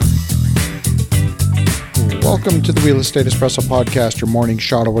Welcome to the Real Estate Espresso Podcast, your morning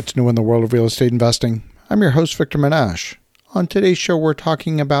shot of what's new in the world of real estate investing. I'm your host, Victor Menashe. On today's show, we're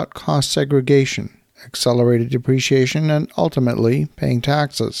talking about cost segregation, accelerated depreciation, and ultimately paying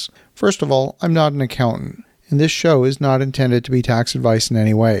taxes. First of all, I'm not an accountant, and this show is not intended to be tax advice in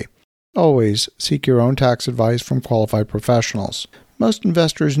any way. Always seek your own tax advice from qualified professionals. Most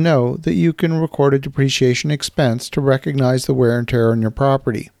investors know that you can record a depreciation expense to recognize the wear and tear on your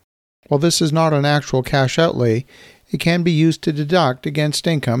property. While this is not an actual cash outlay, it can be used to deduct against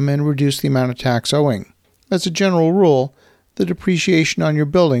income and reduce the amount of tax owing. As a general rule, the depreciation on your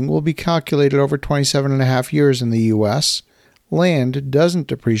building will be calculated over 27.5 years in the U.S. Land doesn't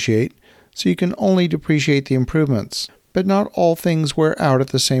depreciate, so you can only depreciate the improvements. But not all things wear out at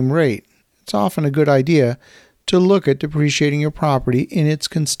the same rate. It's often a good idea to look at depreciating your property in its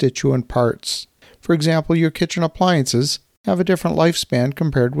constituent parts. For example, your kitchen appliances have a different lifespan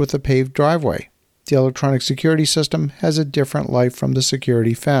compared with a paved driveway. The electronic security system has a different life from the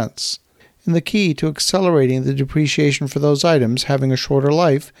security fence. And the key to accelerating the depreciation for those items having a shorter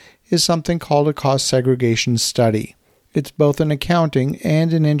life is something called a cost segregation study. It's both an accounting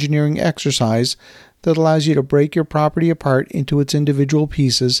and an engineering exercise that allows you to break your property apart into its individual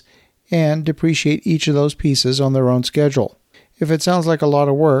pieces and depreciate each of those pieces on their own schedule. If it sounds like a lot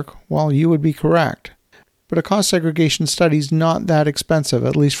of work, well, you would be correct. But a cost segregation study is not that expensive,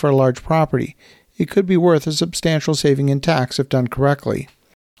 at least for a large property. It could be worth a substantial saving in tax if done correctly.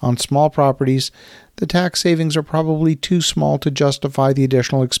 On small properties, the tax savings are probably too small to justify the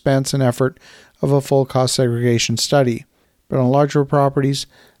additional expense and effort of a full cost segregation study. But on larger properties,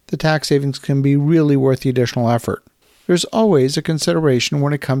 the tax savings can be really worth the additional effort. There's always a consideration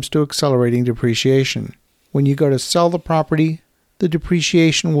when it comes to accelerating depreciation. When you go to sell the property, the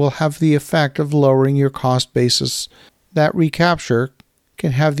depreciation will have the effect of lowering your cost basis. That recapture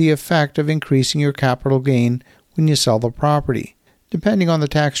can have the effect of increasing your capital gain when you sell the property. Depending on the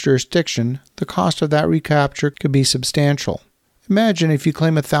tax jurisdiction, the cost of that recapture could be substantial. Imagine if you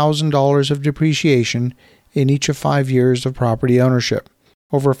claim $1,000 of depreciation in each of 5 years of property ownership.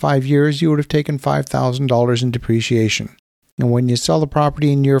 Over 5 years, you would have taken $5,000 in depreciation. And when you sell the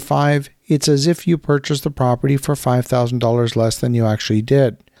property in year 5, it's as if you purchased the property for $5,000 less than you actually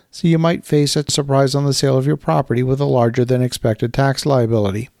did. So you might face a surprise on the sale of your property with a larger than expected tax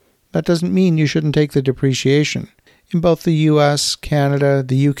liability. That doesn't mean you shouldn't take the depreciation. In both the US, Canada,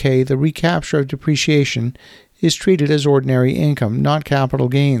 the UK, the recapture of depreciation is treated as ordinary income, not capital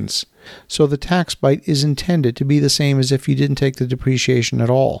gains. So the tax bite is intended to be the same as if you didn't take the depreciation at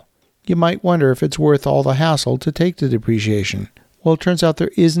all. You might wonder if it's worth all the hassle to take the depreciation. Well, it turns out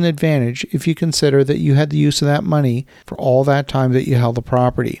there is an advantage if you consider that you had the use of that money for all that time that you held the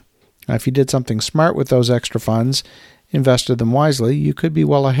property. Now, if you did something smart with those extra funds, invested them wisely, you could be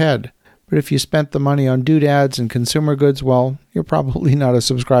well ahead. But if you spent the money on doodads and consumer goods, well, you're probably not a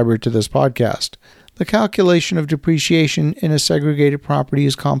subscriber to this podcast. The calculation of depreciation in a segregated property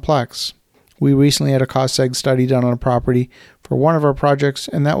is complex. We recently had a cost seg study done on a property for one of our projects,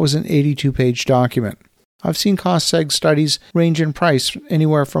 and that was an 82-page document. I've seen cost seg studies range in price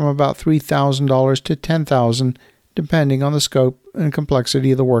anywhere from about $3,000 to $10,000, depending on the scope and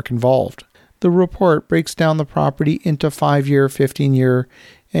complexity of the work involved. The report breaks down the property into 5-year, 15-year,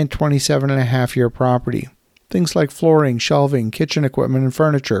 and 27.5-year property. Things like flooring, shelving, kitchen equipment, and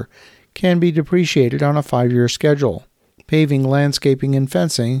furniture can be depreciated on a 5-year schedule. Paving, landscaping, and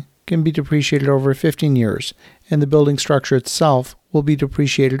fencing can be depreciated over 15 years, and the building structure itself will be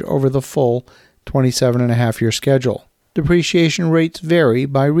depreciated over the full 27.5-year schedule. Depreciation rates vary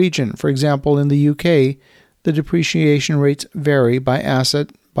by region. For example, in the UK, the depreciation rates vary by asset,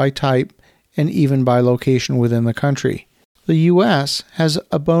 by type, and even by location within the country. The US has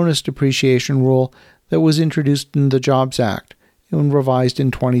a bonus depreciation rule that was introduced in the Jobs Act and revised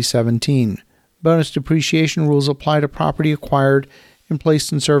in 2017. Bonus depreciation rules apply to property acquired and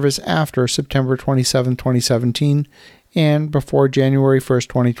placed in service after September 27, 2017, and before January 1,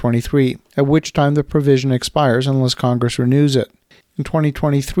 2023, at which time the provision expires unless Congress renews it. In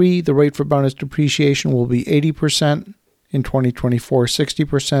 2023, the rate for bonus depreciation will be 80%, in 2024,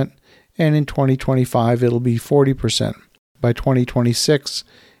 60%, and in 2025, it'll be 40%. By 2026,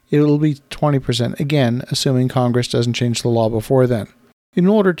 it'll be 20%, again, assuming Congress doesn't change the law before then. In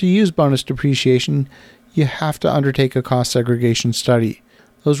order to use bonus depreciation, you have to undertake a cost segregation study.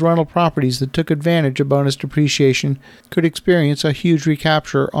 Those rental properties that took advantage of bonus depreciation could experience a huge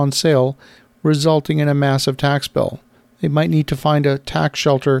recapture on sale, resulting in a massive tax bill. They might need to find a tax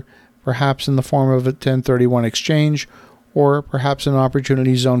shelter, perhaps in the form of a 1031 exchange, or perhaps an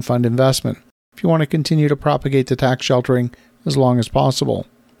opportunity zone fund investment, if you want to continue to propagate the tax sheltering as long as possible.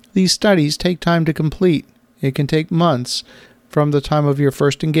 These studies take time to complete, It can take months from the time of your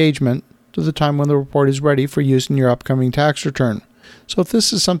first engagement to the time when the report is ready for use in your upcoming tax return. So if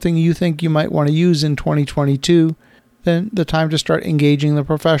this is something you think you might want to use in 2022, then the time to start engaging the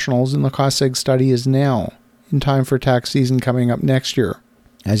professionals in the cost seg study is now, in time for tax season coming up next year.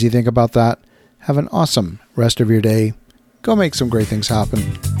 As you think about that, have an awesome rest of your day. Go make some great things happen.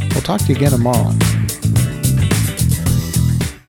 We'll talk to you again tomorrow.